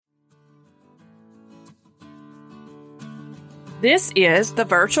This is the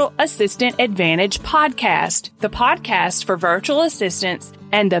Virtual Assistant Advantage podcast, the podcast for virtual assistants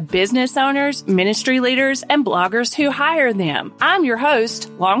and the business owners, ministry leaders, and bloggers who hire them. I'm your host,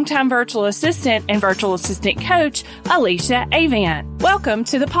 longtime virtual assistant and virtual assistant coach, Alicia Avant. Welcome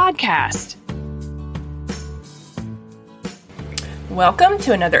to the podcast. Welcome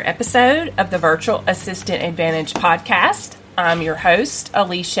to another episode of the Virtual Assistant Advantage podcast. I'm your host,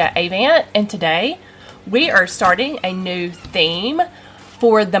 Alicia Avant, and today we are starting a new theme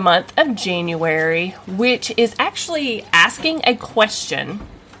for the month of January, which is actually asking a question.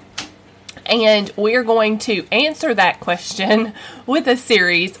 And we're going to answer that question with a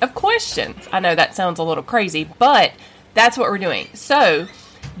series of questions. I know that sounds a little crazy, but that's what we're doing. So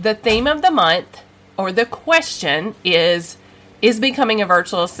the theme of the month, or the question, is becoming a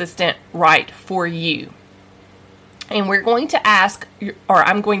virtual assistant right for you? And we're going to ask, or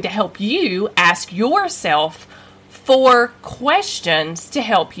I'm going to help you ask yourself 4 questions to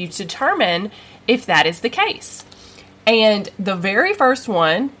help you determine if that is the case. And the very first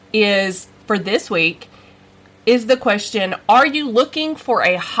one is, for this week, is the question, are you looking for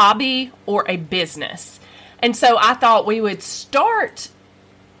a hobby or a business? And so I thought we would start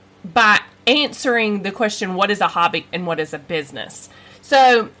by answering the question, what is a hobby and what is a business?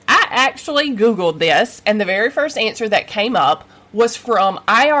 So I actually Googled this, and the very first answer that came up was from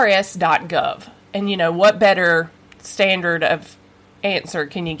irs.gov. And you know, what better standard of answer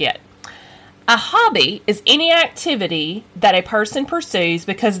can you get? A hobby is any activity that a person pursues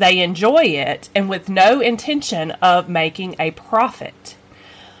because they enjoy it and with no intention of making a profit.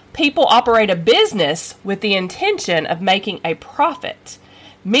 People operate a business with the intention of making a profit.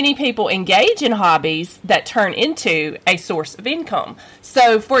 Many people engage in hobbies that turn into a source of income.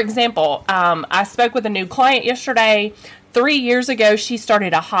 So, for example, I spoke with a new client yesterday. 3 years ago, she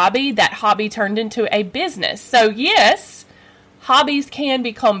started a hobby. That hobby turned into a business. So, yes, hobbies can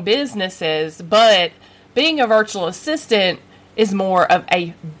become businesses, but being a virtual assistant is more of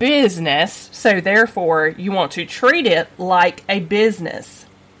a business. So, therefore, you want to treat it like a business.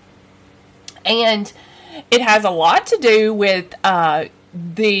 And it has a lot to do with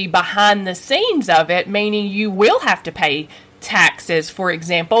the behind the scenes of it, meaning you will have to pay taxes. For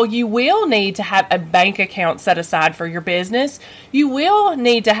example, you will need to have a bank account set aside for your business. You will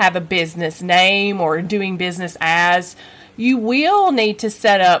need to have a business name or doing business as. You will need to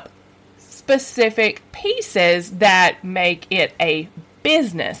set up specific pieces that make it a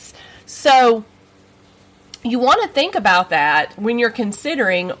business. So you want to think about that when you're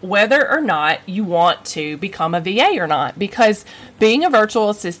considering whether or not you want to become a VA or not, because being a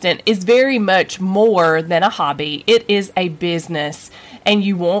virtual assistant is very much more than a hobby. It is a business, and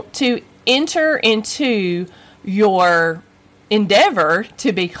you want to enter into your endeavor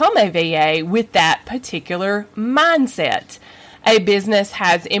to become a VA with that particular mindset. A business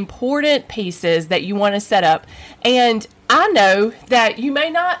has important pieces that you want to set up, and I know that you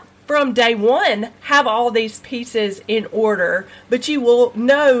may not from day one have all these pieces in order, but you will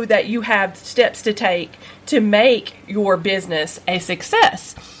know that you have steps to take to make your business a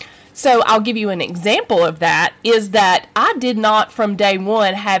success. So I'll give you an example of that, is that I did not from day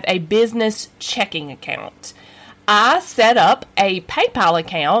one have a business checking account. I set up a PayPal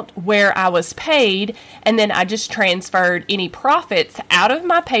account where I was paid, and then I just transferred any profits out of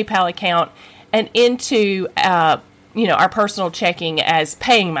my PayPal account and into our personal checking as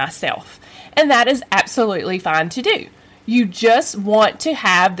paying myself. And that is absolutely fine to do. You just want to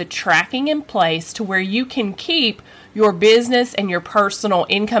have the tracking in place to where you can keep your business and your personal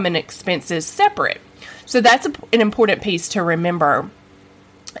income and expenses separate. So that's an important piece to remember.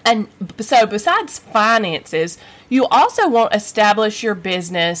 And so besides finances, you also want to establish your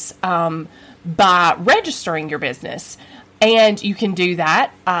business by registering your business. And you can do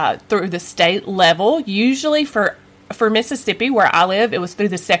that through the state level. Usually for Mississippi, where I live, it was through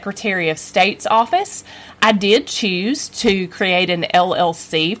the Secretary of State's office. I did choose to create an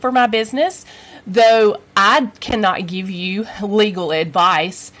LLC for my business, though I cannot give you legal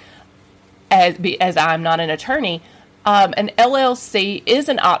advice as I'm not an attorney. An LLC is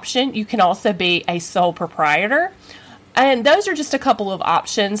an option. You can also be a sole proprietor. And those are just a couple of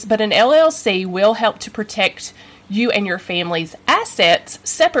options, but an LLC will help to protect you and your family's assets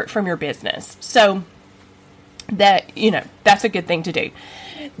separate from your business. So that's a good thing to do.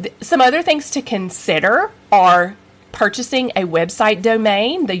 Some other things to consider are purchasing a website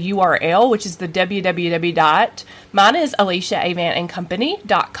domain, the URL, which is the www. Mine is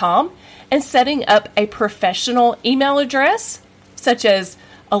aliciaavantandcompany.com, and setting up a professional email address, such as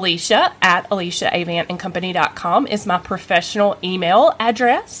Alicia@aliciaavantandcompany.com is my professional email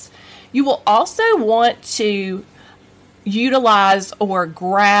address. You will also want to utilize or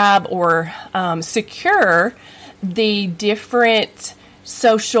grab or secure the different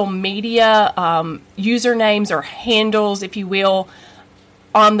social media usernames or handles, if you will,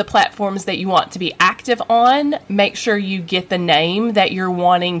 on the platforms that you want to be active on. Make sure you get the name that you're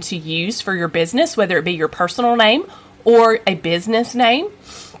wanting to use for your business, whether it be your personal name or a business name,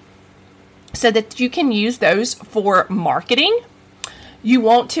 so that you can use those for marketing. You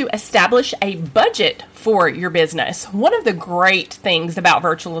want to establish a budget for your business. One of the great things about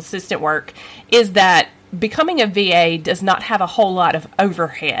virtual assistant work is that becoming a VA does not have a whole lot of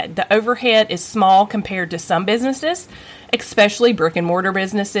overhead. The overhead is small compared to some businesses, especially brick and mortar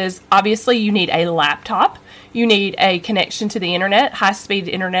businesses. Obviously, you need a laptop. You need a connection to the internet. High-speed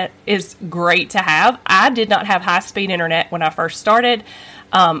internet is great to have. I did not have high-speed internet when I first started.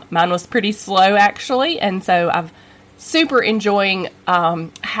 Mine was pretty slow, actually, and so I've super enjoying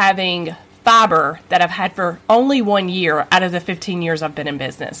having fiber that I've had for only 1 year out of the 15 years I've been in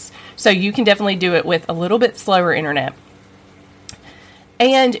business. So you can definitely do it with a little bit slower internet.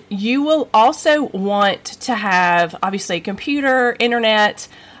 And you will also want to have, obviously, a computer, internet,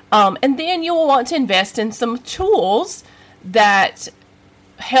 and then you will want to invest in some tools that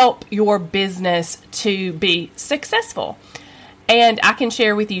help your business to be successful. And I can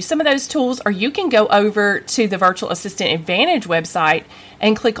share with you some of those tools, or you can go over to the Virtual Assistant Advantage website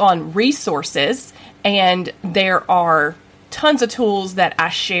and click on resources. And there are tons of tools that I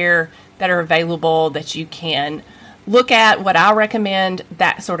share that are available that you can look at, what I recommend,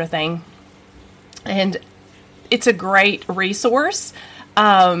 that sort of thing. And it's a great resource.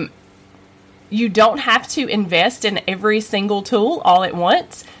 You don't have to invest in every single tool all at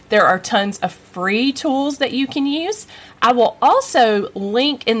once. There are tons of free tools that you can use. I will also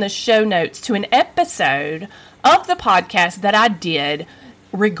link in the show notes to an episode of the podcast that I did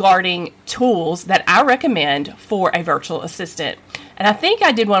regarding tools that I recommend for a virtual assistant. And I think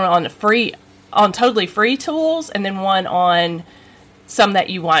I did one on totally free tools, and then one on some that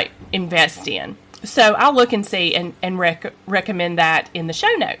you might invest in. So I'll look and see and recommend that in the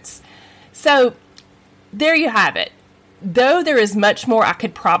show notes. So there you have it. Though there is much more I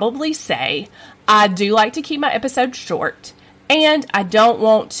could probably say, I do like to keep my episodes short, and I don't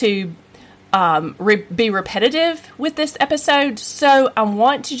want to be repetitive with this episode. So I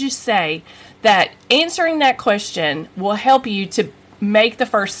want to just say that answering that question will help you to make the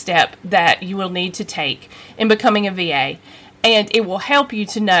first step that you will need to take in becoming a VA. And it will help you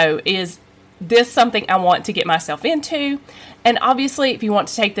to know, is this something I want to get myself into? And obviously, if you want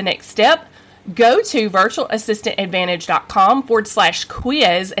to take the next step, go to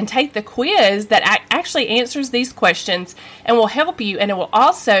virtualassistantadvantage.com/quiz and take the quiz that actually answers these questions and will help you. And it will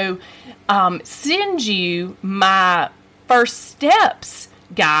also send you my first steps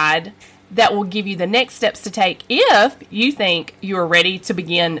guide that will give you the next steps to take if you think you are ready to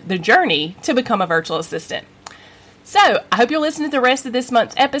begin the journey to become a virtual assistant. So I hope you'll listen to the rest of this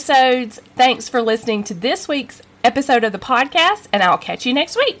month's episodes. Thanks for listening to this week's episode of the podcast, and I'll catch you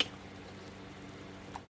next week.